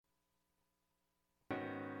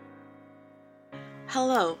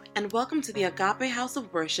Hello, and welcome to the Agape House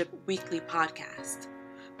of Worship weekly podcast.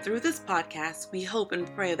 Through this podcast, we hope and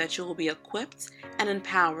pray that you will be equipped and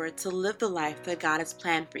empowered to live the life that God has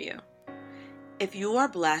planned for you. If you are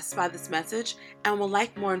blessed by this message and would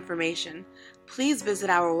like more information, please visit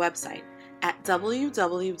our website at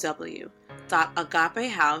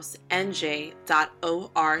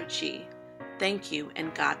www.agapehousenj.org. Thank you,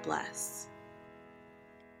 and God bless.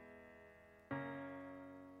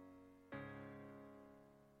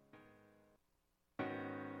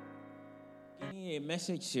 A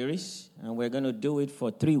message series, and we're going to do it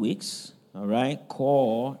for 3 weeks, all right,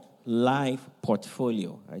 called Life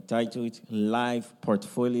Portfolio. I titled it Life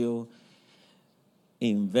Portfolio,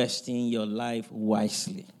 Investing Your Life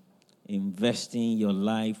Wisely. Investing Your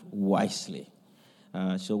Life Wisely.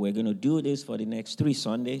 So we're going to do this for the next 3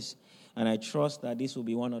 Sundays, and I trust that this will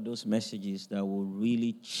be one of those messages that will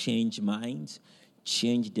really change minds,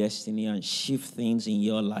 change destiny, and shift things in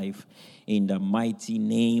your life in the mighty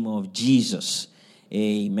name of Jesus.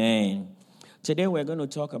 Amen. Today we're going to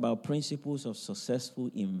talk about principles of successful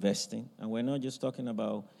investing. And we're not just talking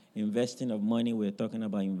about investing of money, we're talking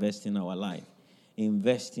about investing our life.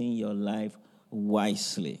 Investing your life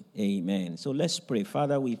wisely. Amen. So let's pray.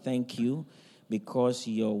 Father, we thank you because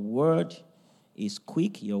your word is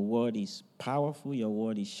quick, your word is powerful, your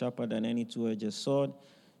word is sharper than any two-edged sword.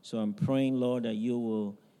 So I'm praying, Lord, that you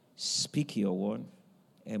will speak your word,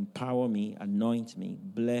 empower me, anoint me,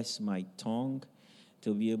 bless my tongue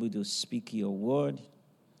to be able to speak your word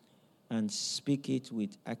and speak it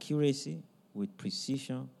with accuracy, with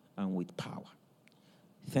precision, and with power.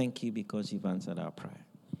 Thank you because you've answered our prayer.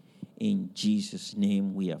 In Jesus'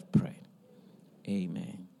 name we have prayed.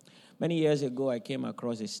 Amen. Many years ago, I came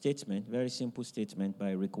across a statement, very simple statement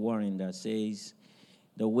by Rick Warren that says,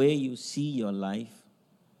 the way you see your life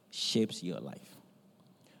shapes your life.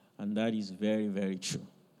 And that is very, very true.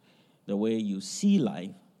 The way you see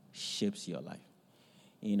life shapes your life.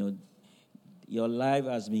 You know, your life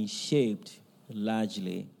has been shaped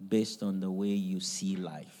largely based on the way you see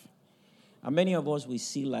life. And many of us, we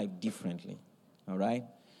see life differently, all right?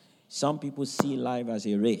 Some people see life as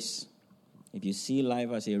a race. If you see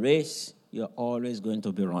life as a race, you're always going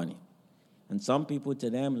to be running. And some people,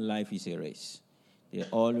 to them, life is a race. They're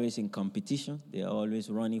always in competition. They're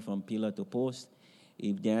always running from pillar to post.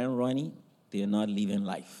 If they aren't running, they're not living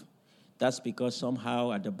life. That's because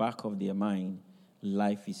somehow at the back of their mind,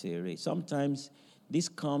 life is a race. Sometimes this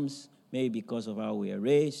comes maybe because of how we are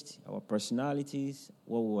raised, our personalities,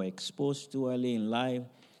 what we were exposed to early in life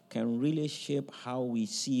can really shape how we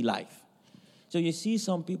see life. So you see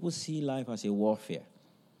some people see life as a warfare.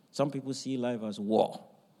 Some people see life as war.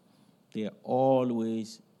 They're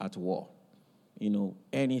always at war.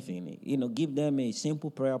 Anything. Give them a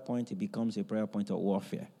simple prayer point, it becomes a prayer point of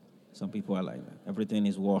warfare. Some people are like that. Everything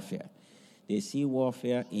is warfare. They see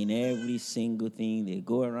warfare in every single thing. They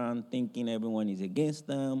go around thinking everyone is against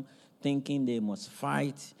them, thinking they must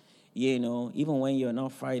fight. Even when you're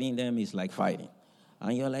not fighting them, it's like fighting.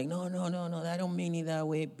 And you're like, no, I don't mean it that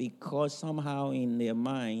way, because somehow in their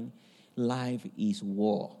mind, life is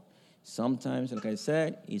war. Sometimes, like I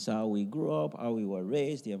said, it's how we grew up, how we were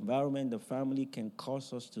raised, the environment, the family can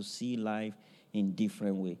cause us to see life in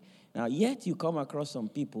different ways. Now, yet you come across some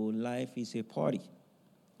people, life is a party,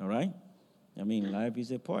 all right? Life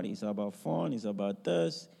is a party. It's about fun, it's about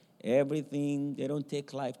thirst, everything. They don't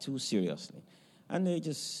take life too seriously. And they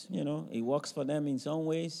just, it works for them in some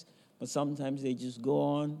ways, but sometimes they just go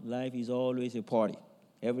on. Life is always a party.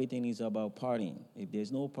 Everything is about partying. If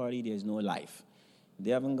there's no party, there's no life.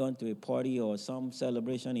 They haven't gone to a party or some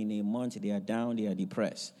celebration in a month, they are down, they are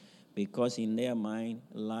depressed. Because in their mind,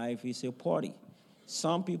 life is a party.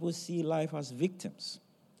 Some people see life as victims,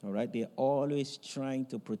 all right? They're always trying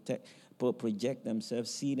to project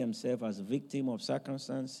themselves, see themselves as victim of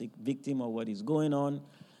circumstance, victim of what is going on.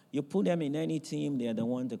 You put them in any team, they're the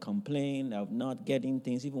one to complain of not getting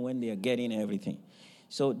things, even when they are getting everything.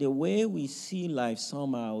 So the way we see life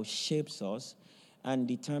somehow shapes us and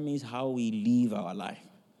determines how we live our life.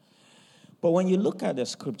 But when you look at the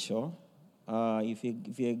scripture, if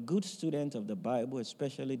you're a good student of the Bible,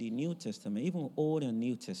 especially the New Testament, even Old and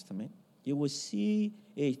New Testament, you will see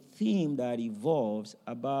a theme that evolves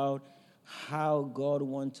about how God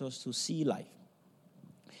wants us to see life.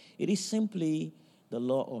 It is simply the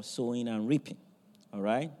law of sowing and reaping, all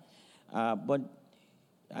right? But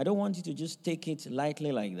I don't want you to just take it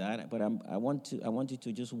lightly like that, but I want you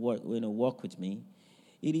to just walk with me.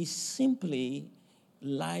 It is simply,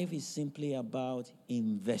 life is simply about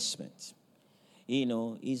investment.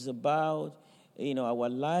 It's about our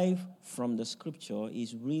life from the scripture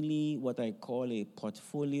is really what I call a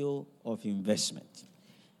portfolio of investment.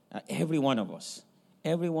 Every one of us,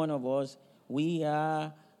 we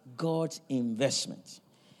are God's investment.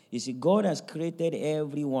 You see, God has created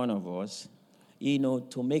every one of us,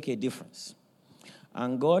 to make a difference.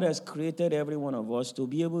 And God has created every one of us to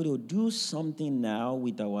be able to do something now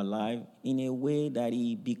with our life in a way that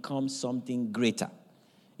it becomes something greater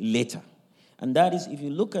later. And that is, if you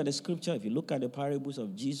look at the scripture, if you look at the parables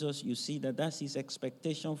of Jesus, you see that that's his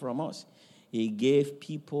expectation from us. He gave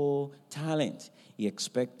people talent. He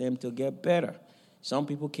expects them to get better. Some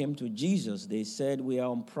people came to Jesus. They said, we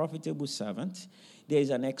are unprofitable servants. There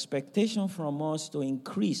is an expectation from us to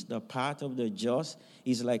increase. The path of the just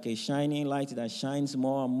is like a shining light that shines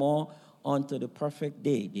more and more unto the perfect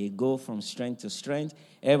day. They go from strength to strength.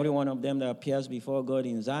 Every one of them that appears before God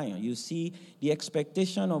in Zion. You see, the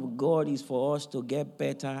expectation of God is for us to get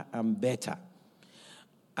better and better.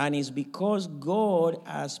 And it's because God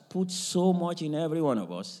has put so much in every one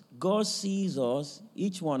of us. God sees us,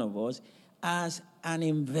 each one of us, as an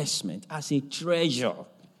investment, as a treasure.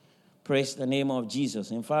 Praise the name of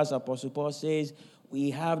Jesus. In fact, Apostle Paul says,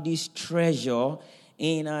 we have this treasure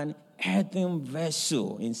in an earthen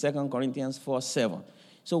vessel in 2 Corinthians 4:7.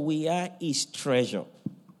 So we are his treasure.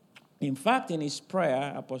 In fact, in his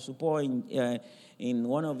prayer, Apostle Paul, in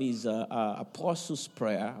one of his apostles'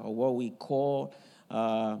 prayer, or what we call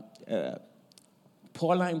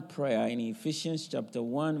Pauline prayer in Ephesians chapter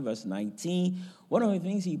 1, verse 19, one of the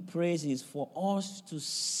things he prays is for us to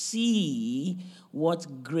see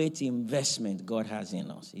what great investment God has in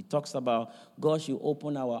us. He talks about God should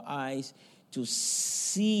open our eyes to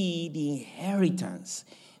see the inheritance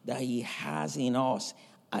that he has in us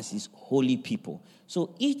as his holy people.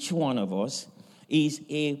 So each one of us is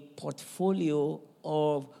a portfolio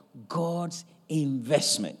of God's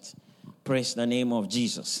investment. Praise the name of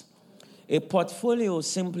Jesus. A portfolio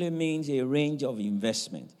simply means a range of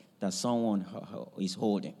investment that someone is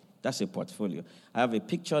holding. That's a portfolio. I have a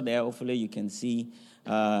picture there. Hopefully you can see.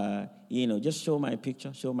 Just show my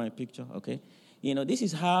picture. Okay. This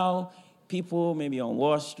is how people maybe on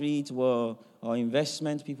Wall Street or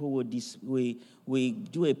investment people we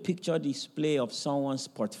do a picture display of someone's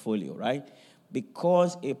portfolio, right?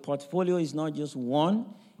 Because a portfolio is not just one.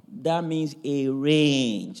 That means a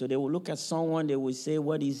range. So they will look at someone, they will say,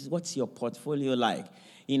 what's your portfolio like?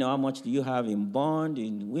 How much do you have in bond?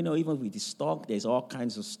 And even with the stock, there's all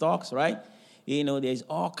kinds of stocks, right? There's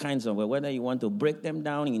all kinds of, whether you want to break them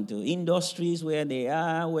down into industries where they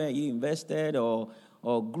are, where you invested, or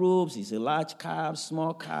groups, is it large cap,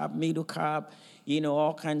 small cap, middle cap,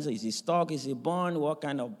 all kinds of, is it stock, is it bond, what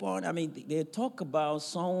kind of bond? I mean, they talk about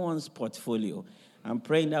someone's portfolio. I'm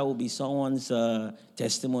praying that will be someone's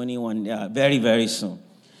testimony very, very soon.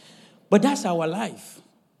 But that's our life.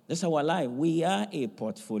 We are a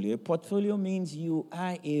portfolio. A portfolio means you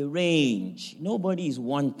are a range. Nobody is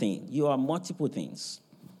one thing. You are multiple things.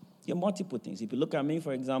 You're multiple things. If you look at me,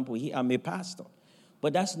 for example, I'm a pastor.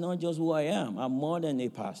 But that's not just who I am. I'm more than a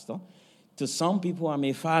pastor. To some people, I'm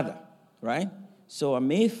a father, right? So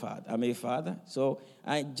I'm a father. So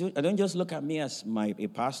I don't just look at me as a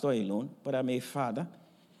pastor alone, but I'm a father.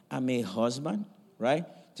 I'm a husband, right?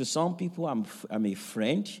 To some people, I'm a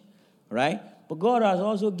friend, right? But God has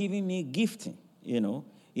also given me gifting,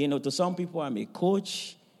 To some people, I'm a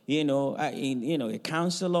coach, a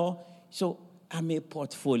counselor. So I'm a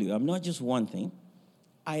portfolio. I'm not just one thing.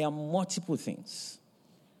 I am multiple things.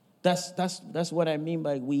 That's what I mean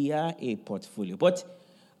by we are a portfolio. But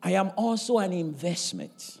I am also an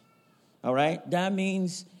investment, all right? That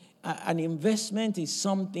means an investment is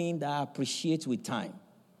something that I appreciate with time.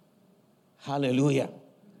 Hallelujah.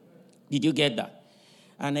 Did you get that?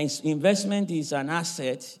 An investment is an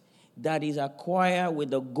asset that is acquired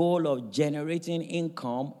with the goal of generating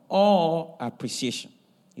income or appreciation.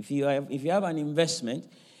 If you have an investment,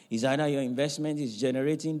 it's either your investment is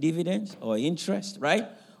generating dividends or interest, right?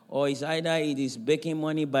 Or it's either it is making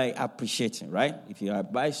money by appreciating, right? If you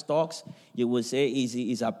buy stocks, you will say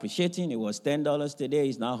it's appreciating. It was $10 today,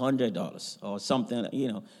 it's now $100 or something,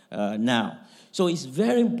 now. So it's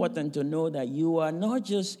very important to know that you are not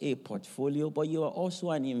just a portfolio, but you are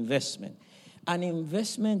also an investment. An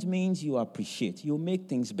investment means you appreciate. You make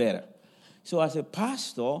things better. So as a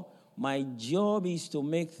pastor, my job is to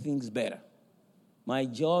make things better. My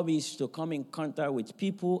job is to come in contact with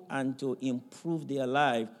people and to improve their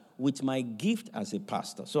life with my gift as a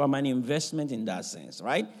pastor. So I'm an investment in that sense,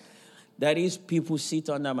 right? That is, people sit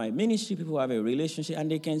under my ministry, people have a relationship, and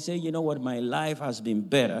they can say, you know what, my life has been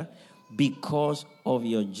better because of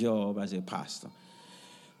your job as a pastor.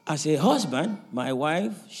 As a husband, my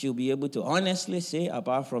wife should be able to honestly say,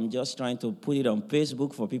 apart from just trying to put it on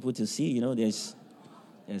Facebook for people to see, there's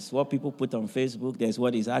what people put on Facebook, there's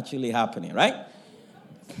what is actually happening, right?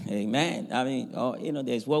 Amen. I mean,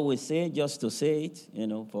 there's what we say just to say it,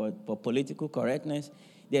 for political correctness.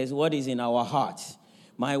 There's what is in our hearts.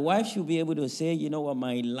 My wife should be able to say, you know what,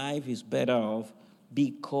 my life is better off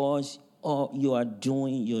because you are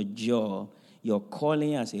doing your job. Your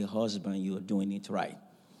calling as a husband, you're doing it right.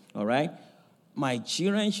 All right? My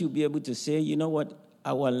children should be able to say, you know what,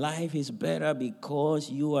 our life is better because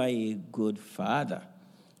you are a good father.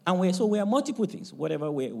 And we are multiple things.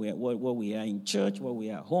 Whatever what we are in church, what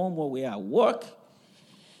we are at home, what we are at work.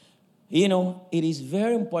 It is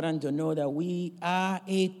very important to know that we are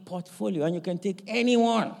a portfolio, and you can take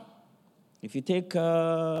anyone. If you take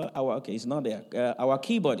it's not there, our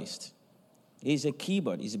keyboardist. He's a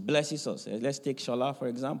keyboardist. He blesses us. Let's take Shola, for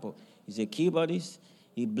example. He's a keyboardist.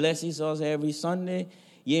 He blesses us every Sunday.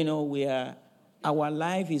 Our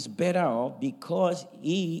life is better off because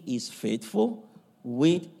he is faithful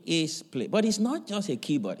with his play. But he's not just a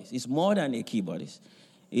keyboardist. He's more than a keyboardist.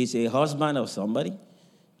 He's a husband of somebody.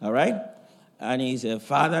 All right? And he's a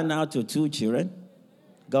father now to 2 children.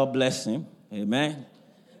 God bless him. Amen.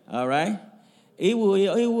 All right?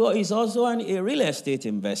 He's also a real estate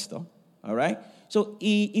investor. All right? So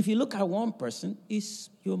if you look at one person,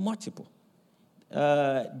 you're multiple.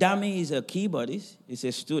 Dami is a keyboardist. He's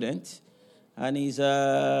a student. And he's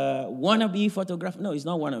a wannabe photographer. No, he's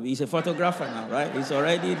not wannabe. He's a photographer now, right? He's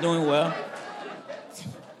already doing well.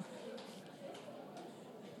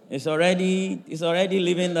 He's already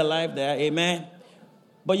living the life there. Amen.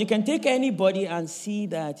 But you can take anybody and see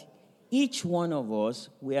that each one of us,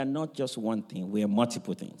 we are not just one thing. We are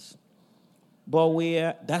multiple things.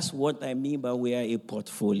 But that's what I mean by we are a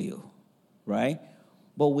portfolio, right?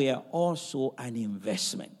 But we are also an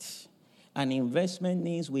investment. An investment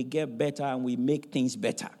means we get better and we make things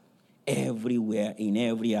better everywhere, in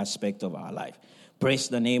every aspect of our life. Praise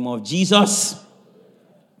the name of Jesus.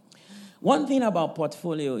 One thing about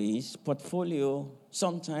portfolio,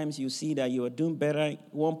 sometimes you see that you are doing better.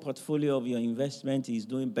 One portfolio of your investment is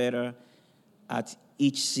doing better at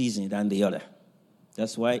each season than the other.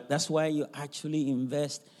 That's why you actually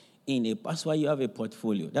invest that's why you have a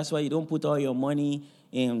portfolio. That's why you don't put all your money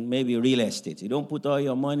in maybe real estate. You don't put all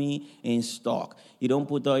your money in stock. You don't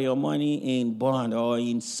put all your money in bond or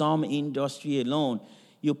in some industry alone.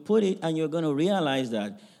 You put it and you're going to realize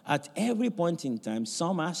that at every point in time,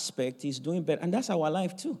 some aspect is doing better. And that's our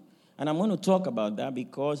life too. And I'm going to talk about that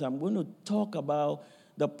because I'm going to talk about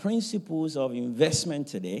the principles of investment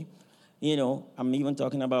today. I'm even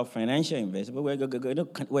talking about financial investment, but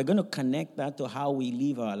we're going to connect that to how we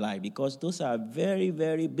live our life because those are very,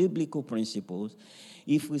 very biblical principles.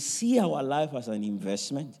 If we see our life as an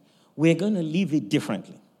investment, we're going to live it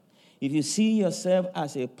differently. If you see yourself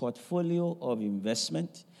as a portfolio of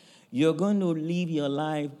investment, you're going to live your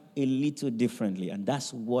life a little differently. And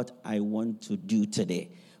that's what I want to do today.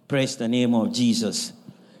 Praise the name of Jesus.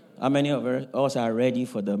 How many of us are ready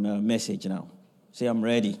for the message now? Say, I'm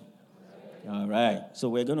ready. All right. So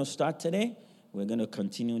we're going to start today. We're going to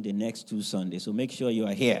continue the next 2 Sundays. So make sure you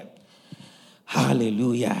are here.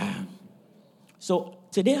 Hallelujah. So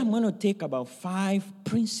today I'm going to take about 5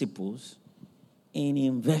 principles in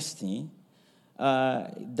investing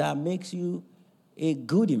that makes you a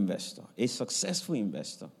good investor, a successful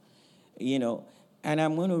investor. And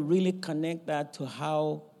I'm going to really connect that to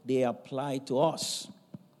how they apply to us.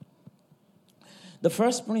 The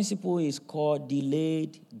first principle is called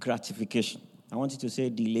delayed gratification. I want you to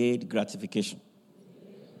say delayed gratification.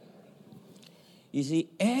 You see,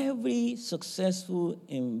 every successful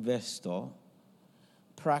investor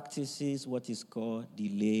practices what is called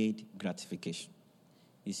delayed gratification.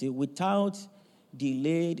 You see, without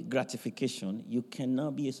delayed gratification, you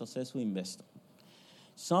cannot be a successful investor.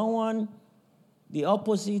 The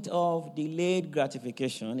opposite of delayed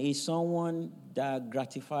gratification is someone that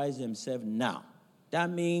gratifies themselves now. That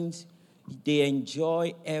means they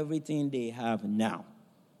enjoy everything they have now.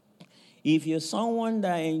 If you're someone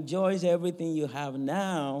that enjoys everything you have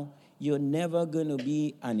now, you're never going to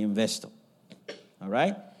be an investor. All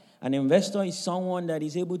right? An investor is someone that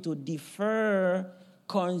is able to defer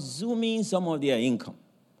consuming some of their income.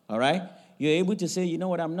 All right? You're able to say, you know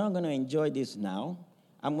what, I'm not going to enjoy this now.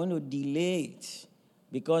 I'm going to delay it.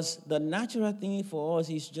 Because the natural thing for us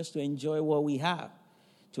is just to enjoy what we have.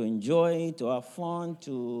 To enjoy, to have fun,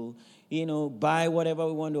 to, buy whatever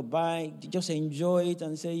we want to buy. Just enjoy it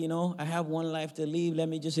and say, I have one life to live. Let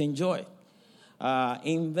me just enjoy.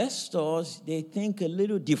 Investors, they think a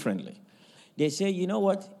little differently. They say, you know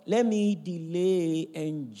what? Let me delay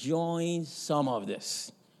enjoying some of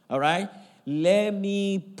this. All right? Let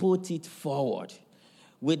me put it forward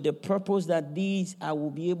with the purpose that these I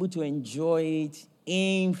will be able to enjoy it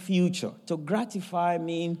in future. To gratify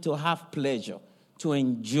means to have pleasure, to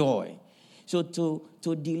enjoy. So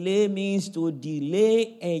to delay means to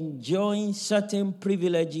delay enjoying certain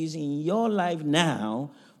privileges in your life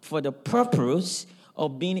now for the purpose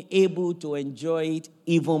of being able to enjoy it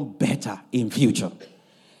even better in future.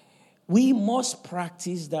 We must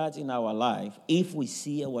practice that in our life if we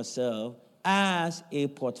see ourselves as a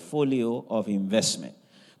portfolio of investment.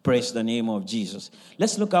 Praise the name of Jesus.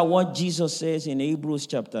 Let's look at what Jesus says in Hebrews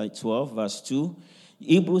chapter 12, verse 2.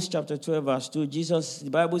 Hebrews chapter 12, verse 2, the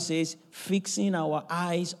Bible says, fixing our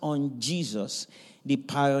eyes on Jesus, the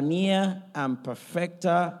pioneer and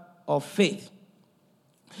perfecter of faith,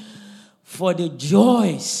 for the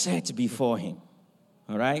joy set before him.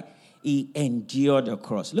 All right? He endured the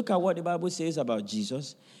cross. Look at what the Bible says about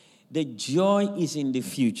Jesus. The joy is in the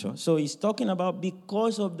future. So he's talking about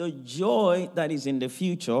because of the joy that is in the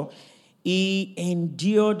future, he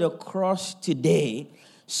endured the cross today,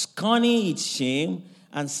 scorning its shame,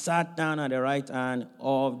 and sat down at the right hand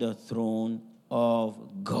of the throne of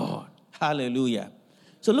God. Hallelujah.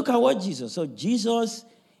 So look at what So Jesus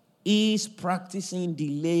is practicing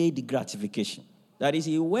delayed gratification. That is,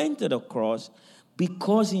 he went to the cross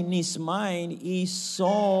because in his mind he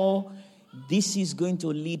saw this is going to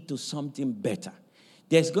lead to something better.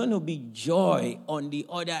 There's going to be joy on the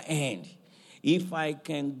other end. If I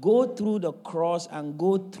can go through the cross and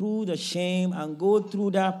go through the shame and go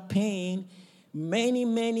through that pain, many,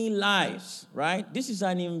 many lives, right? This is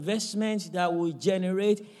an investment that will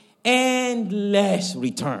generate endless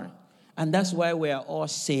return. And that's why we are all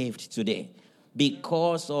saved today,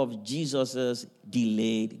 because of Jesus'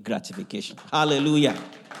 delayed gratification. Hallelujah.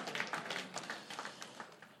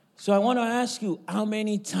 So I want to ask you, how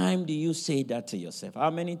many times do you say that to yourself?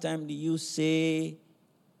 How many times do you say,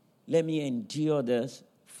 let me endure this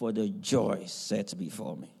for the joy set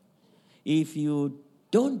before me? If you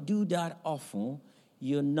don't do that often,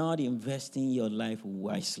 you're not investing your life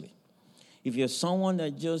wisely. If you're someone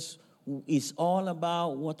that just is all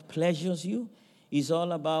about what pleasures you, is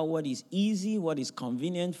all about what is easy, what is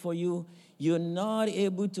convenient for you, you're not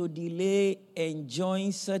able to delay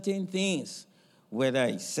enjoying certain things. Whether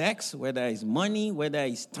it's sex, whether it's money, whether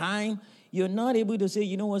it's time, you're not able to say,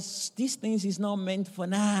 you know what, these things is not meant for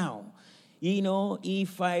now. You know,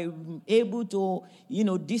 if I'm able to,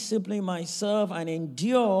 discipline myself and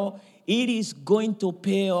endure, it is going to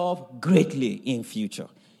pay off greatly in future.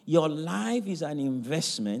 Your life is an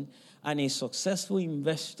investment, and a successful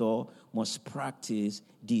investor must practice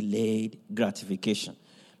delayed gratification.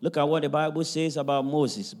 Look at what the Bible says about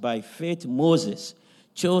Moses. By faith, Moses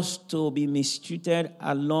chose to be mistreated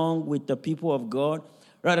along with the people of God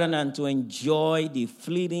rather than to enjoy the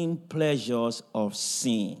fleeting pleasures of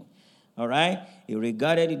sin. All right? He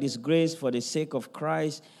regarded the disgrace for the sake of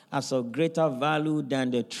Christ as of greater value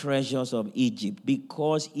than the treasures of Egypt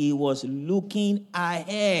because he was looking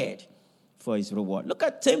ahead for his reward. Look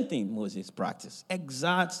at the same thing Moses practiced.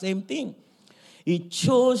 Exact same thing. He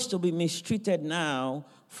chose to be mistreated now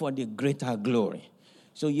for the greater glory.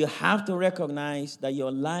 So you have to recognize that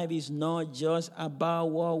your life is not just about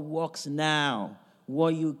what works now,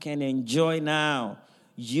 what you can enjoy now.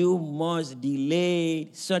 You must delay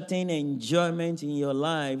certain enjoyment in your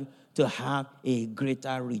life to have a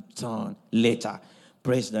greater return later.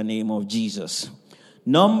 Praise the name of Jesus.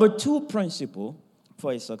 Number 2 principle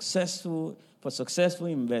for a successful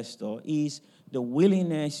investor is the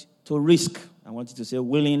willingness to risk. I want you to say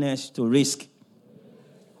willingness to risk.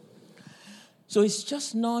 So it's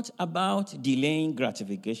just not about delaying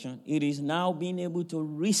gratification. It is now being able to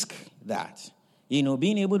risk that.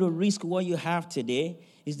 Being able to risk what you have today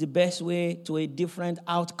is the best way to a different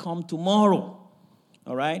outcome tomorrow.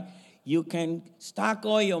 All right? You can stack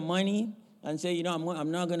all your money and say,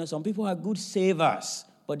 I'm not going to. Some people are good savers,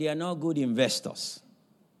 but they are not good investors.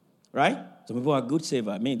 Right? Some people are good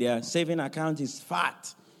savers. Their saving account is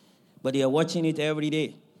fat, but they are watching it every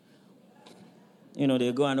day.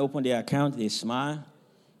 They go and open their account, they smile.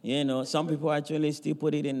 Some people actually still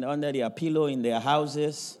put it under their pillow in their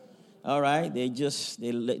houses. All right?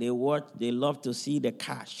 They watch, they love to see the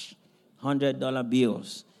cash, $100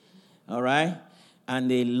 bills. All right?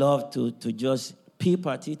 And they love to just peep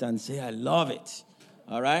at it and say, I love it.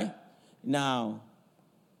 All right? Now,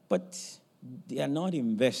 but they are not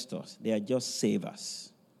investors. They are just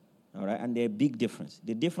savers. All right? And there's a big difference.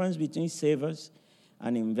 The difference between savers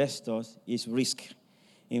and investors is risk.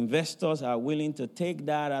 Investors are willing to take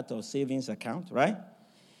that out of savings account, right?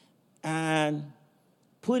 and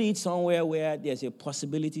put it somewhere where there's a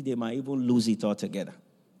possibility they might even lose it altogether.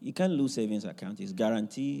 You can't lose savings account. It's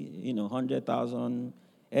guaranteed, 100,000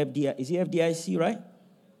 FDI. Is it FDIC, right?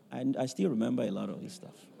 And I still remember a lot of this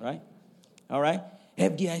stuff, right? All right?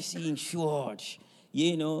 FDIC insured.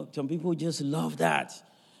 Some people just love that.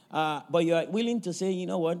 But you are willing to say, you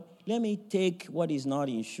know what? Let me take what is not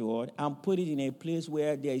insured and put it in a place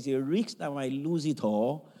where there is a risk that I might lose it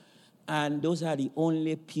all. And those are the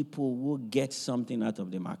only people who get something out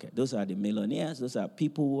of the market. Those are the millionaires. Those are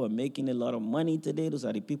people who are making a lot of money today. Those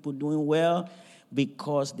are the people doing well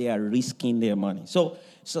because they are risking their money. So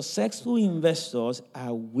successful investors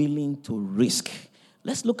are willing to risk.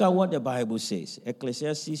 Let's look at what the Bible says.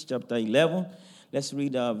 Ecclesiastes chapter 11. Let's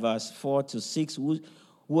read verse 4 to 6.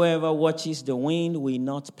 Whoever watches the wind will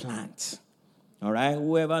not plant. All right?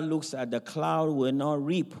 Whoever looks at the cloud will not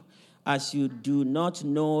reap. As you do not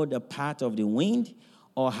know the path of the wind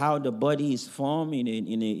or how the body is formed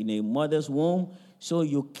in a mother's womb, so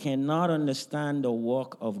you cannot understand the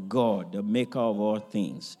work of God, the maker of all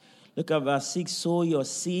things. Look at verse 6. Sow your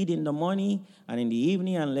seed in the morning and in the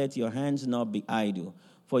evening, and let your hands not be idle.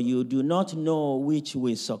 For you do not know which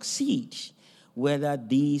will succeed, whether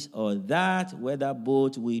this or that, whether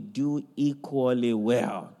both will do equally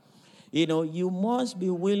well. You must be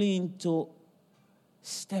willing to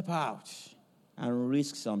step out and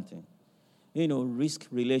risk something. Risk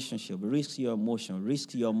relationship, risk your emotion,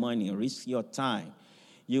 risk your money, risk your time.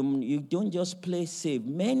 You don't just play safe.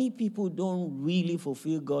 Many people don't really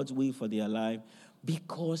fulfill God's will for their life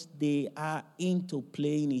because they are into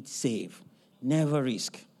playing it safe. Never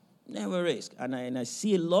risk. Never risk. And I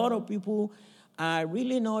see a lot of people are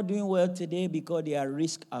really not doing well today because they are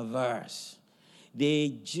risk averse.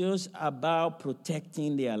 They just about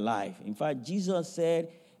protecting their life. In fact, Jesus said,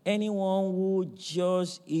 anyone who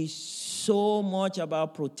just is so much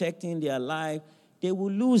about protecting their life, they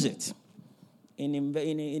will lose it. In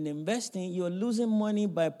investing, you're losing money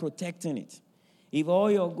by protecting it. If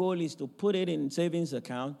all your goal is to put it in savings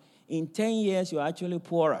account, in 10 years, you're actually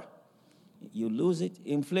poorer. You lose it.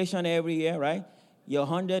 Inflation every year, right? Your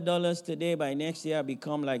 $100 today by next year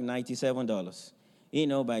become like $97.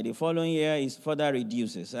 By the following year, it further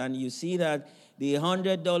reduces. And you see that the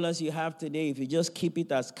 $100 you have today, if you just keep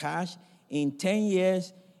it as cash, in 10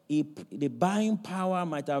 years, the buying power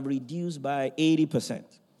might have reduced by 80%.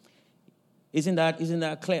 Isn't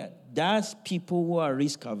that clear? That's people who are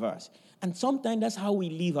risk averse. And sometimes that's how we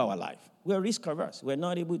live our life. We're risk averse. We're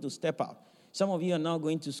not able to step out. Some of you are not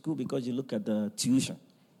going to school because you look at the tuition.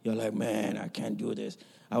 You're like, man, I can't do this.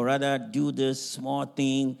 I would rather do this small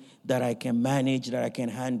thing that I can manage, that I can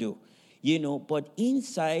handle. But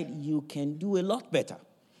inside, you can do a lot better.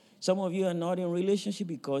 Some of you are not in relationship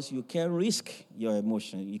because you can't risk your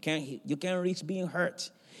emotion. You can't risk being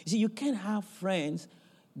hurt. You see, you can't have friends,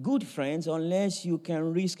 good friends, unless you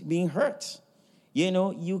can risk being hurt.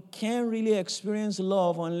 You can't really experience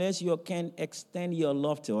love unless you can extend your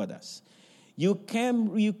love to others. You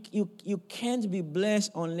can't be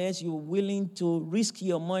blessed unless you're willing to risk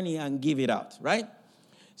your money and give it out, right?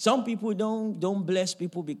 Some people don't bless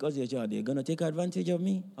people because they're going to take advantage of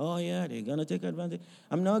me. Oh, yeah, they're going to take advantage.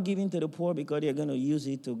 I'm not giving to the poor because they're going to use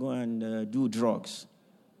it to go and do drugs.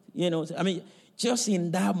 Just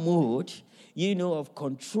in that mood, of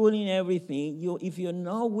controlling everything, if you're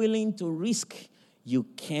not willing to risk, you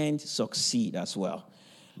can't succeed as well.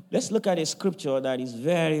 Let's look at a scripture that is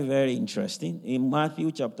very, very interesting. In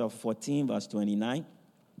Matthew chapter 14, verse 29.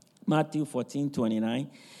 Matthew 14, 29.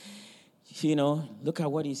 Look at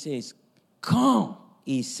what he says. Come,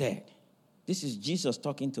 he said. This is Jesus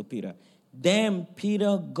talking to Peter. Then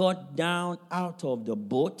Peter got down out of the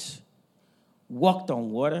boat, walked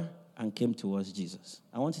on water, and came towards Jesus.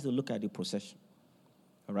 I want you to look at the procession.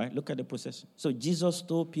 All right? Look at the procession. So Jesus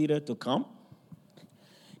told Peter to come.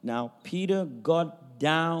 Now, Peter got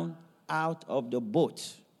down out of the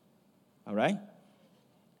boat, all right?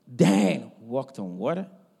 Then walked on water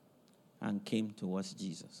and came towards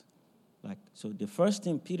Jesus. So the first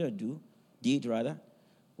thing Peter did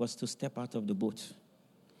was to step out of the boat.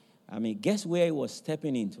 Guess where he was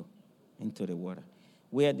stepping into? Into the water,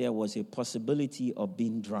 where there was a possibility of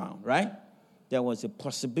being drowned, right? There was a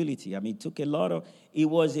possibility. It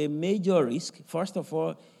was a major risk. First of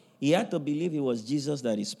all, he had to believe it was Jesus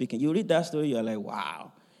that is speaking. You read that story, you're like,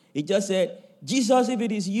 wow. He just said, Jesus, if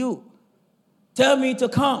it is you, tell me to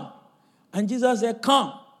come. And Jesus said,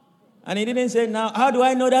 come. And he didn't say, now, how do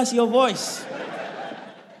I know that's your voice?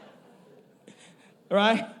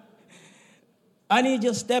 Right? And he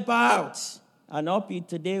just stepped out. And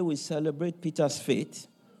today we celebrate Peter's faith,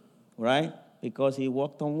 right? Because he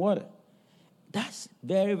walked on water. That's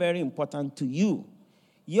very, very important to you.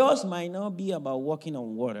 Yours might not be about walking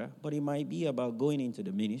on water, but it might be about going into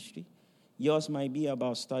the ministry. Yours might be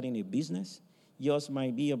about starting a business. Yours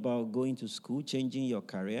might be about going to school, changing your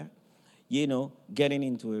career, getting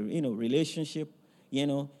into a relationship.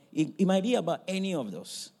 It might be about any of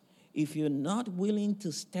those. If you're not willing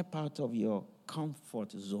to step out of your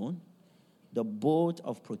comfort zone, the boat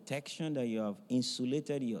of protection that you have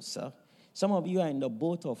insulated yourself, some of you are in the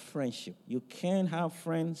boat of friendship. You can't have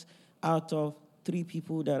friends out of 3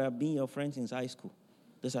 people that have been your friends since high school.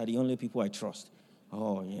 Those are the only people I trust.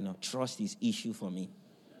 Trust is issue for me.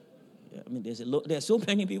 I mean, there's so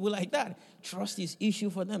many people like that. Trust is issue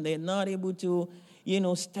for them. They're not able to,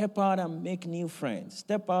 step out and make new friends.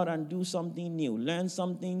 Step out and do something new. Learn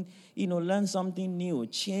something new.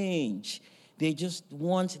 Change. They just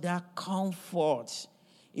want that comfort.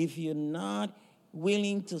 If you're not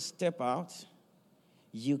willing to step out,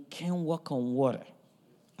 you can walk on water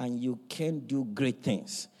and you can do great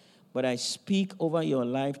things. But I speak over your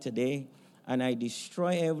life today and I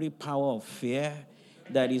destroy every power of fear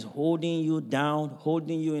that is holding you down,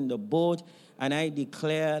 holding you in the boat. And I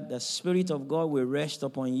declare the Spirit of God will rest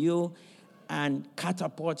upon you and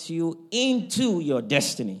catapult you into your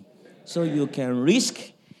destiny so you can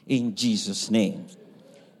risk in Jesus' name.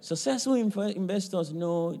 Successful investors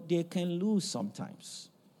know they can lose sometimes.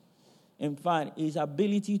 In fact, his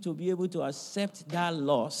ability to be able to accept that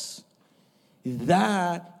loss,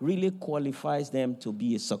 that really qualifies them to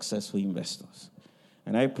be a successful investors.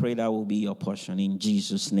 And I pray that will be your portion in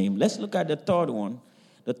Jesus' name. Let's look at the third one.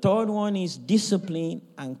 The third one is discipline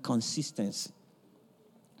and consistency.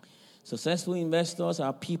 Successful investors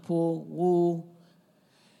are people who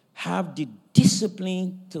have the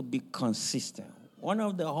discipline to be consistent. One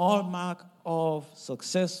of the hallmarks of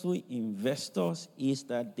successful investors is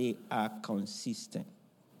that they are consistent.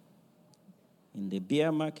 In the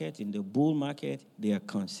bear market, in the bull market, they are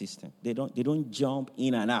consistent. They don't jump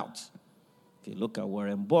in and out. If you look at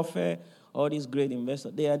Warren Buffett, all these great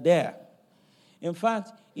investors, they are there. In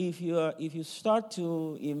fact, if you start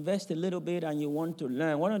to invest a little bit and you want to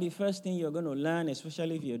learn, one of the first things you're going to learn,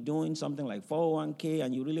 especially if you're doing something like 401k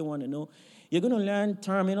and you really want to know, you're going to learn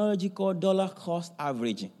terminology called dollar cost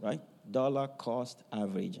averaging, right? Dollar cost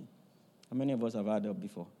averaging. How many of us have heard that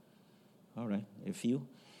before? All right, a few.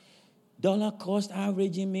 Dollar cost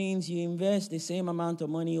averaging means you invest the same amount of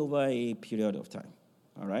money over a period of time,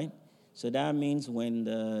 all right? So that means when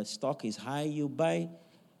the stock is high, you buy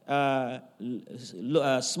a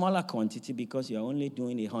smaller quantity because you're only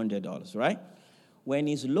doing $100, right? When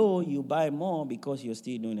it's low, you buy more because you're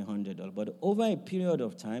still doing $100. But over a period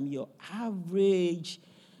of time, your average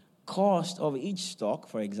cost of each stock,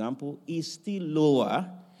 for example, is still lower.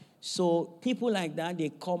 So people like that, they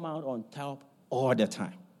come out on top all the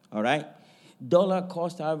time, all right? Dollar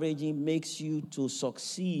cost averaging makes you to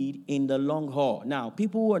succeed in the long haul. Now,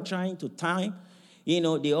 people who are trying to time,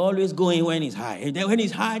 they always go in when it's high. And then when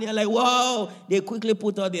it's high, they're like, whoa, they quickly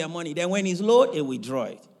put out their money. Then when it's low, they withdraw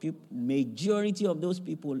it. Majority of those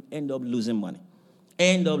people end up losing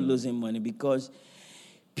money. Because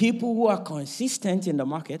people who are consistent in the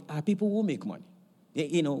market are people who make money.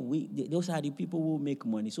 Those are the people who make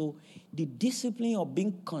money. So the discipline of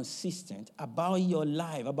being consistent about your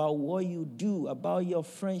life, about what you do, about your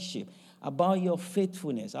friendship, about your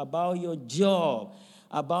faithfulness, about your job,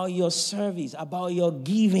 about your service, about your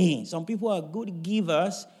giving. Some people are good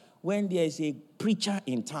givers when there's a preacher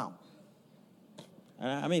in town.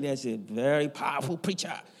 There's a very powerful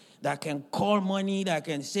preacher that can call money, that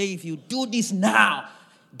can say, if you do this now,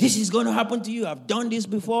 this is going to happen to you. I've done this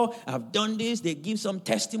before. I've done this. They give some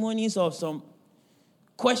testimonies of some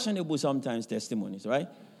questionable sometimes testimonies, right?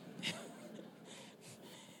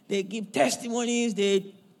 They give testimonies.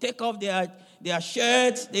 They take off their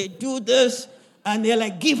shirts. They do this. And they're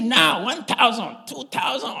like, give now, 1,000,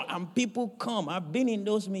 2,000. And people come. I've been in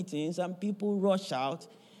those meetings and people rush out.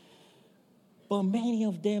 But many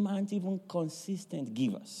of them aren't even consistent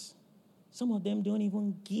givers. Some of them don't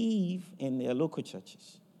even give in their local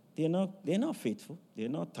churches. They're not faithful. They're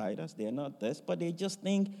not tithers. They're not this. But they just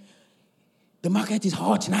think the market is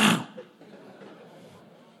hot now.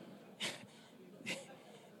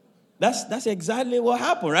 That's exactly what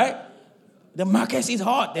happened, right? The market is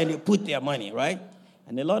hot. Then they put their money, right?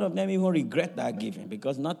 And a lot of them even regret that giving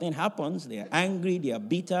because nothing happens. They're angry. They are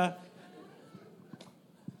bitter.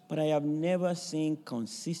 But I have never seen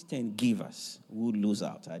consistent givers who lose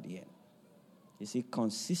out at the end. You see,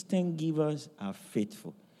 consistent givers are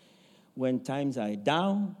faithful. When times are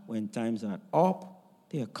down, when times are up,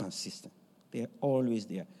 they are consistent. They are always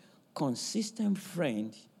there. Consistent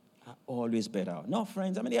friends are always better off. Not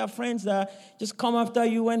friends. I mean, there are friends that just come after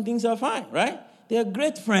you when things are fine, right? They're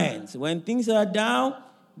great friends. When things are down,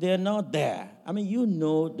 they're not there. I mean, you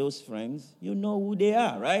know those friends. You know who they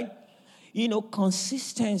are, right? You know,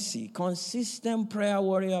 consistency, consistent prayer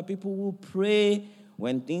warrior, people who pray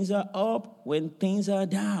when things are up, when things are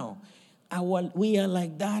down. We are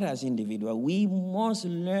like that as individuals. We must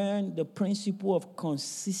learn the principle of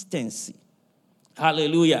consistency.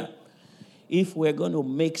 Hallelujah. If we're going to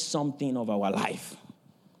make something of our life.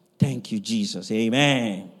 Thank you, Jesus.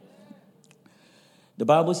 Amen. The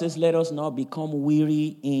Bible says, let us not become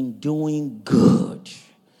weary in doing good.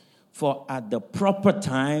 For at the proper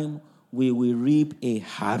time, we will reap a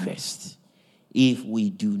harvest if we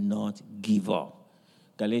do not give up.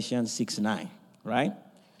 Galatians 6:9, right?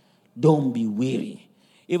 Don't be weary.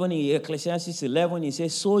 Even in Ecclesiastes 11, it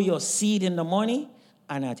says, sow your seed in the morning,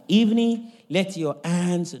 and at evening, let your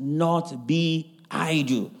hands not be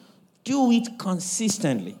idle. Do it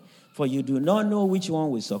consistently, for you do not know which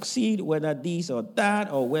one will succeed, whether this or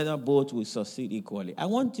that, or whether both will succeed equally. I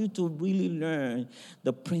want you to really learn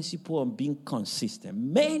the principle of being consistent.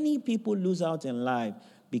 Many people lose out in life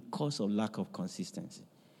because of lack of consistency.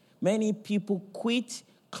 Many people quit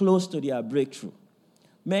close to their breakthrough.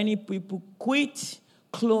 Many people quit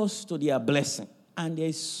close to their blessing. And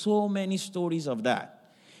there's so many stories of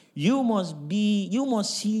that. You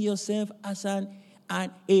must see yourself as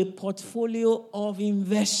a portfolio of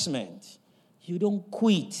investment. You don't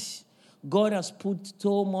quit. God has put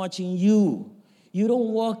so much in you. You don't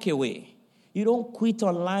walk away. You don't quit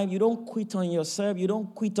on life. You don't quit on yourself. You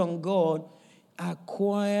don't quit on God.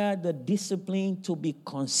 Acquire the discipline to be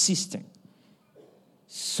consistent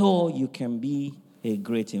so you can be a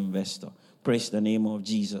great investor. Praise the name of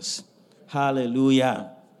Jesus.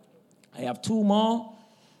 Hallelujah. I have two more.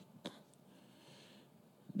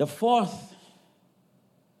 The fourth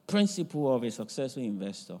principle of a successful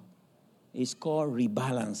investor is called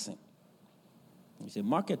rebalancing. It's a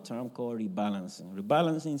market term called rebalancing.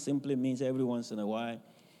 Rebalancing simply means every once in a while,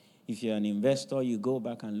 if you're an investor, you go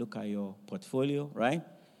back and look at your portfolio, right?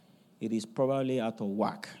 It is probably out of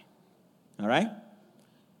whack. All right?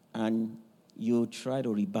 And you try to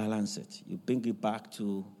rebalance it. You bring it back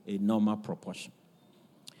to a normal proportion.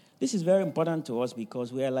 This is very important to us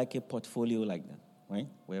because we are like a portfolio like that, right?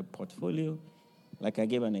 We're a portfolio. Like I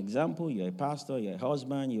gave an example, you're a pastor, you're a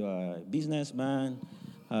husband, you're a businessman,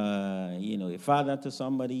 a father to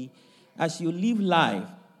somebody. As you live life,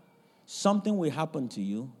 something will happen to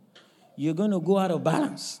you. You're going to go out of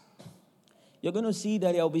balance. You're going to see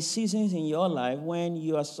that there will be seasons in your life when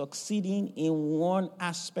you are succeeding in one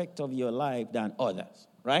aspect of your life than others,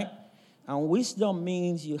 right? And wisdom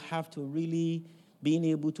means you have to really being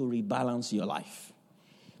able to rebalance your life.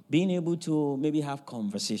 Being able to maybe have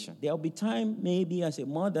conversation. There will be time maybe as a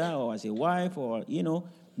mother or as a wife or,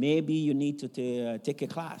 maybe you need to take a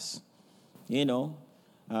class,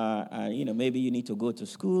 maybe you need to go to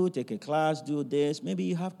school, take a class, do this. Maybe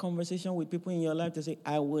you have conversation with people in your life to say,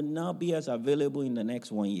 I will not be as available in the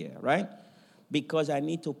next 1 year, right? Because I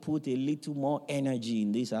need to put a little more energy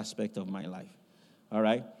in this aspect of my life, all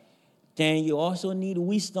right? Then you also need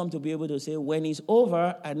wisdom to be able to say, when it's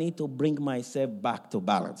over, I need to bring myself back to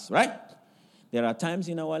balance, right? There are times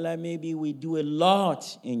in our life maybe we do a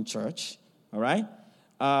lot in church, all right?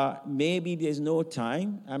 Maybe there's no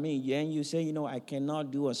time. then you say, I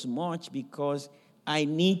cannot do as much because I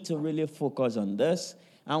need to really focus on this.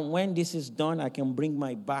 And when this is done, I can bring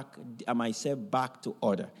myself back to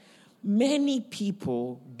order. Many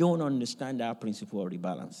people don't understand that principle of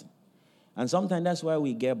rebalancing. And sometimes that's why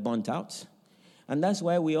we get burnt out. And that's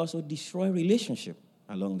why we also destroy relationship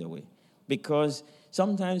along the way. Because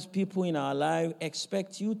sometimes people in our life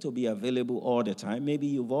expect you to be available all the time. Maybe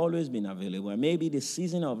you've always been available. And maybe the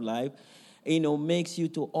season of life, makes you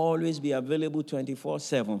to always be available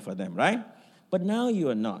 24/7 for them, right? But now you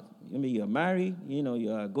are not. You're married,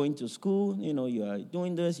 you are going to school, you are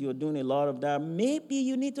doing this, you're doing a lot of that. Maybe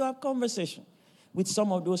you need to have conversation with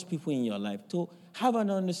some of those people in your life to have an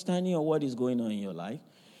understanding of what is going on in your life.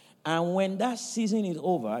 And when that season is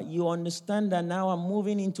over, you understand that now I'm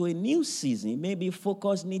moving into a new season. Maybe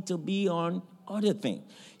focus needs to be on other things.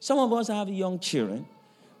 Some of us have young children.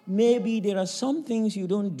 Maybe there are some things you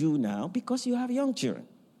don't do now because you have young children.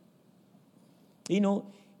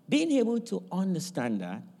 Being able to understand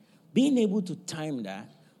that, being able to time that,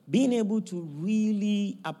 being able to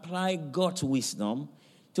really apply God's wisdom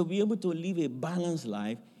to be able to live a balanced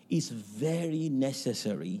life is very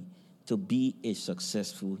necessary to be a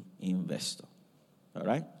successful investor. All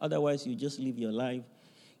right? Otherwise, you just live your life,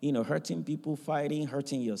 hurting people, fighting,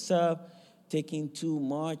 hurting yourself, taking too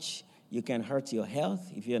much, You can hurt your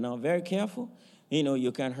health if you're not very careful.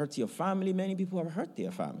 You can hurt your family. Many people have hurt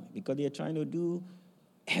their family because they're trying to do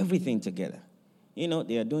everything together.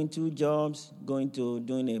 They are doing 2 jobs,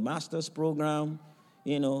 doing a master's program,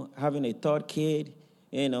 having a 3rd kid,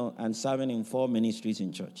 and serving in 4 ministries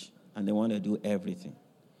in church. And they want to do everything.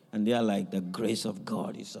 And they are like, the grace of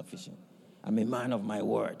God is sufficient. I'm a man of my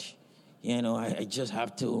word. I just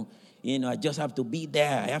have to, be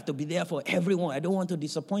there. I have to be there for everyone. I don't want to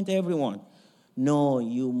disappoint everyone. No,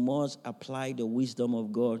 you must apply the wisdom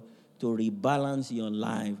of God to rebalance your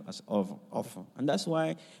life as often. And that's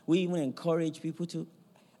why we even encourage people to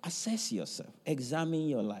assess yourself, examine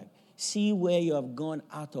your life, see where you have gone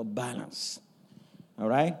out of balance, all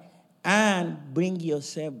right? And bring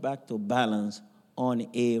yourself back to balance on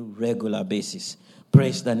a regular basis.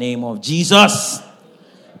 Praise the name of Jesus.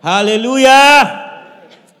 Hallelujah.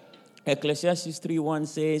 Ecclesiastes 3:1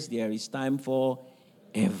 says there is time for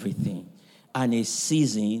everything and a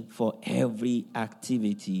season for every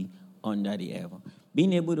activity under the heaven.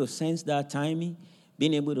 Being able to sense that timing,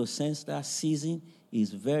 being able to sense that season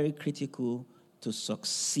is very critical to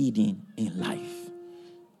succeeding in life.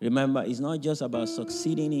 Remember, it's not just about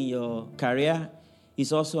succeeding in your career.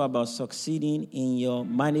 It's also about succeeding in your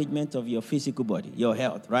management of your physical body, your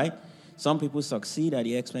health, right? Some people succeed at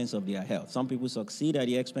the expense of their health. Some people succeed at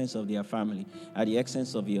the expense of their family, at the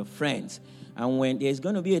expense of your friends. And when there's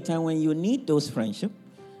going to be a time when you need those friendships,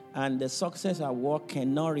 and the success at work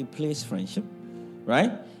cannot replace friendship,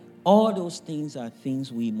 right? All those things are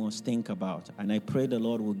things we must think about. And I pray the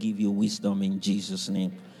Lord will give you wisdom in Jesus'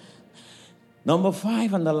 name. Number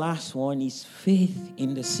 5 and the last one is faith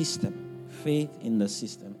in the system. Faith in the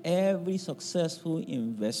system. Every successful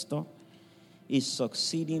investor is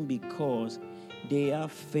succeeding because they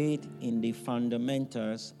have faith in the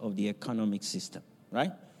fundamentals of the economic system,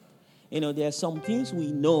 right? There are some things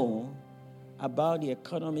we know about the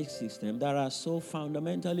economic system that are so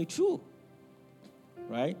fundamentally true,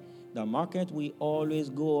 right? The market will always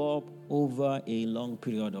go up over a long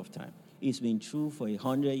period of time. It's been true for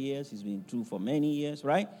 100 years. It's been true for many years,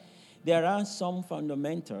 right? There are some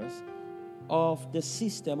fundamentals of the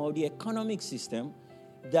system, of the economic system,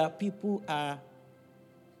 that people are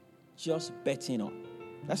just betting on.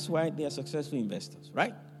 That's why they are successful investors,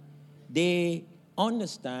 right? They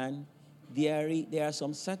understand there are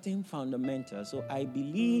some certain fundamentals. So I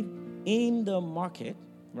believe in the market,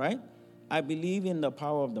 right? I believe in the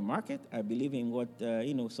power of the market. I believe in what,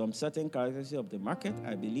 some certain characteristics of the market.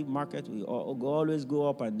 I believe market will always go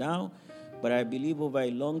up and down. But I believe over a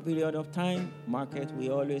long period of time, market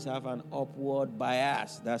will always have an upward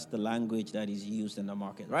bias. That's the language that is used in the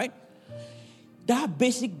market, right? That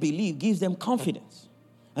basic belief gives them confidence.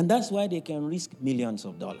 And that's why they can risk millions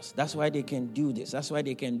of dollars. That's why they can do this. That's why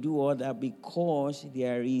they can do all that, because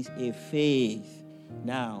there is a faith.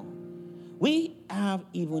 Now, we have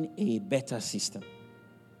even a better system.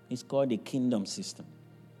 It's called the kingdom system.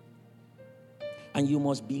 And you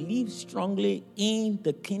must believe strongly in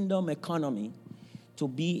the kingdom economy to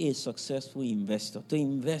be a successful investor, to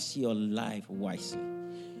invest your life wisely.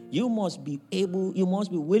 You must be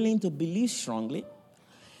willing to believe strongly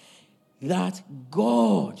that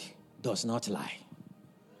God does not lie.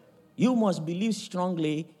 You must believe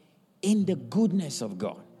strongly in the goodness of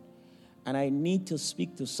God. And I need to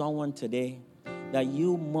speak to someone today that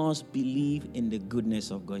you must believe in the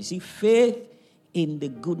goodness of God. You see, faith in the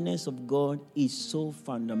goodness of God is so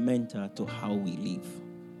fundamental to how we live.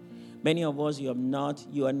 Many of us, you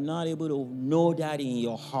are not able to know that in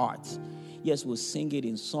your heart. Yes, we'll sing it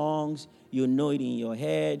in songs. You know it in your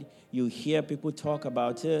head. You hear people talk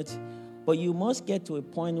about it. But you must get to a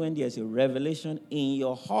point when there's a revelation in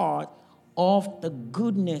your heart of the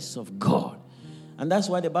goodness of God. And that's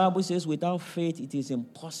why the Bible says without faith, it is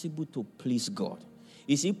impossible to please God.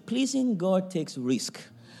 You see, pleasing God takes risk.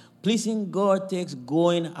 Pleasing God takes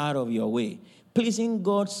going out of your way. Pleasing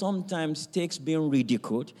God sometimes takes being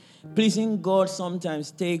ridiculed. Pleasing God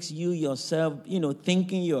sometimes takes you yourself,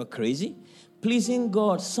 thinking you're crazy. Pleasing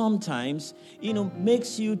God sometimes,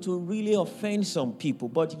 makes you to really offend some people.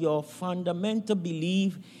 But your fundamental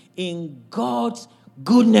belief in God's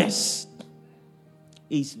goodness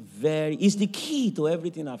is the key to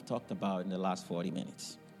everything I've talked about in the last 40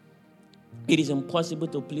 minutes. It is impossible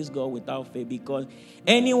to please God without faith, because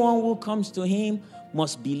anyone who comes to him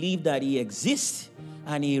must believe that he exists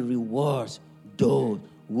and he rewards those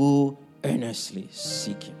who earnestly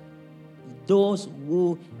seek him. Those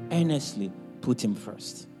who earnestly put him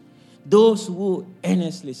first. Those who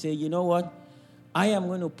earnestly say, you know what? I am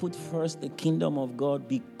going to put first the kingdom of God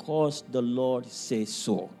because the Lord says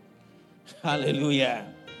so. Hallelujah.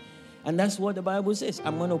 And that's what the Bible says.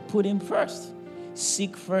 I'm going to put him first.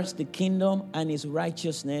 Seek first the kingdom and his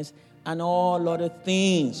righteousness, and all other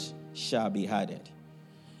things shall be added.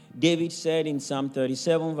 David said in Psalm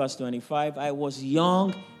 37, verse 25, I was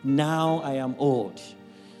young, now I am old.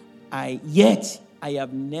 Yet I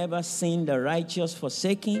have never seen the righteous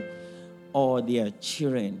forsaken or their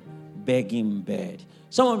children begging bread.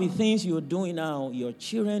 Some of the things you're doing now, your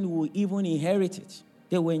children will even inherit it.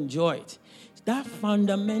 They will enjoy it. That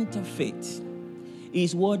fundamental faith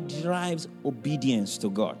is what drives obedience to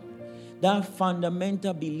God. That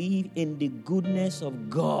fundamental belief in the goodness of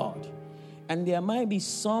God. And there might be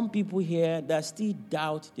some people here that still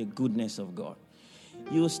doubt the goodness of God.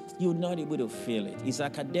 You're not able to feel it. It's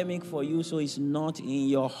academic for you, so it's not in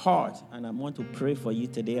your heart. And I want to pray for you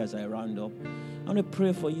today as I round up. I want to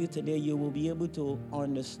pray for you today. You will be able to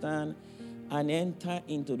understand and enter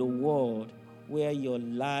into the world where your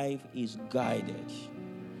life is guided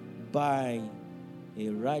by a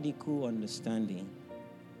radical understanding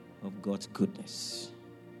of God's goodness.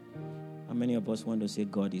 How many of us want to say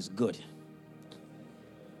God is good?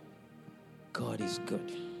 God is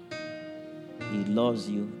good. He loves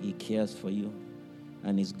you, he cares for you,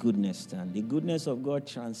 and his goodness stands. The goodness of God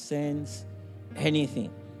transcends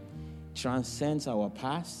anything. Transcends our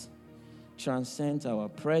past, transcends our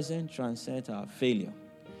present, transcends our failure.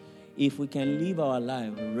 If we can live our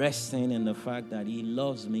life resting in the fact that he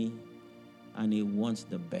loves me and he wants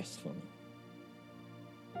the best for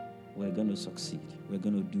me, we're going to succeed. We're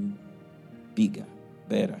going to do bigger,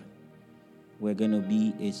 better. We're going to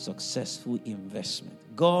be a successful investment.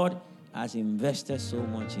 God has invested so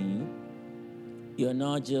much in you. You're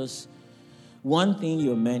not just one thing,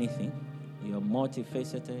 you're many things. You're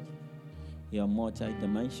multifaceted. You're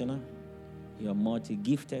multidimensional. You're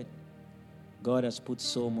multi-gifted. God has put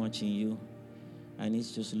so much in you, and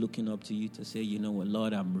he's just looking up to you to say, you know what,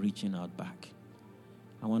 Lord, I'm reaching out back.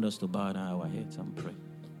 I want us to bow down our heads and pray.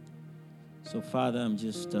 So, Father, I'm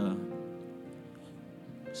just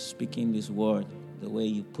speaking this word the way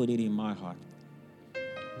you put it in my heart.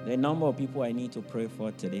 There are a number of people I need to pray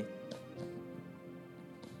for today.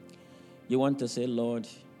 You want to say, Lord,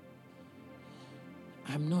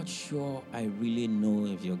 I'm not sure I really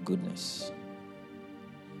know of your goodness.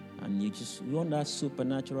 And you want that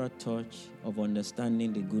supernatural touch of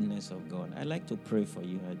understanding the goodness of God. I'd like to pray for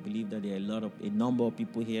you. I believe that there are a number of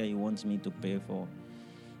people here he wants me to pray for.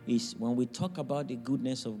 When we talk about the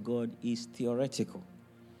goodness of God, it's theoretical.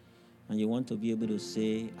 And you want to be able to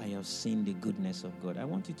say, I have seen the goodness of God. I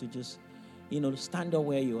want you to just, stand up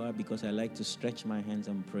where you are, because I like to stretch my hands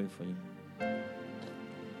and pray for you.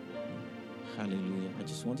 Hallelujah. I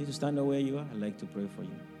just want you to stand up where you are. I like to pray for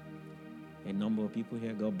you. A number of people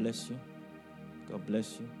here, God bless you. God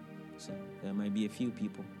bless you. So there might be a few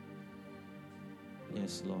people.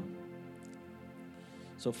 Yes, Lord.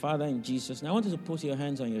 So, Father, in Jesus' name, I want you to put your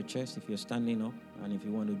hands on your chest if you're standing up. And if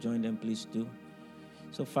you want to join them, please do.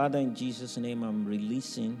 So, Father, in Jesus' name, I'm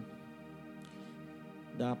releasing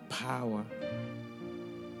that power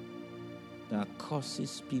that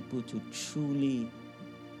causes people to truly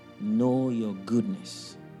know your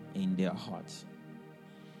goodness in their hearts.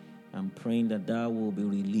 I'm praying that will be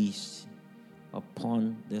released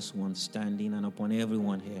upon this one standing and upon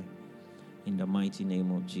everyone here in the mighty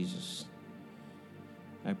name of Jesus.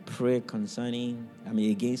 I pray against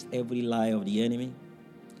every lie of the enemy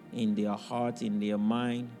in their heart, in their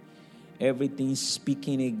mind, everything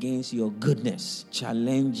speaking against your goodness,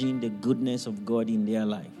 challenging the goodness of God in their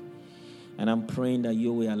life. And I'm praying that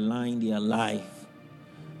you will align their life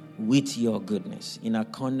with your goodness, in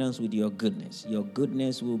accordance with your goodness. Your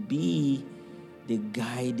goodness will be the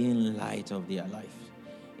guiding light of their life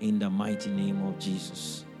in the mighty name of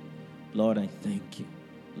Jesus. Lord, I thank you.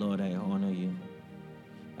 Lord, I honor you.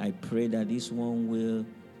 I pray that this one will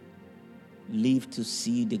live to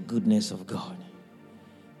see the goodness of God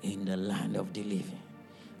in the land of the living.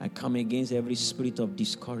 I come against every spirit of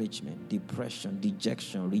discouragement, depression,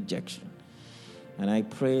 dejection, rejection. And I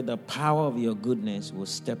pray the power of your goodness will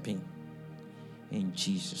step in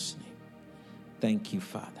Jesus' name. Thank you,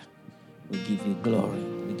 Father. We give you glory.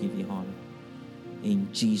 We give you honor.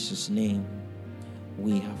 In Jesus' name,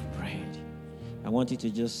 we have prayed. I want you to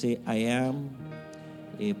just say, I am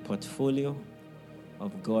a portfolio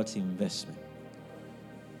of God's investment.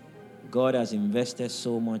 God has invested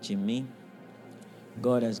so much in me.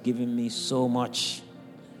 God has given me so much,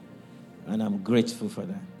 and I'm grateful for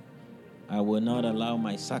that. I will not allow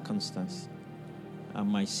my circumstance and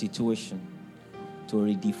my situation to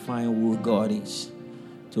redefine who God is,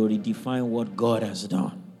 to redefine what God has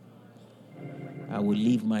done. I will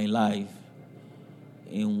live my life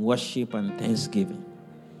in worship and thanksgiving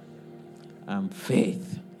and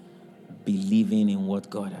faith, believing in what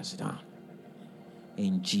God has done.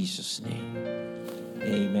 In Jesus' name.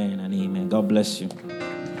 Amen and amen. God bless you.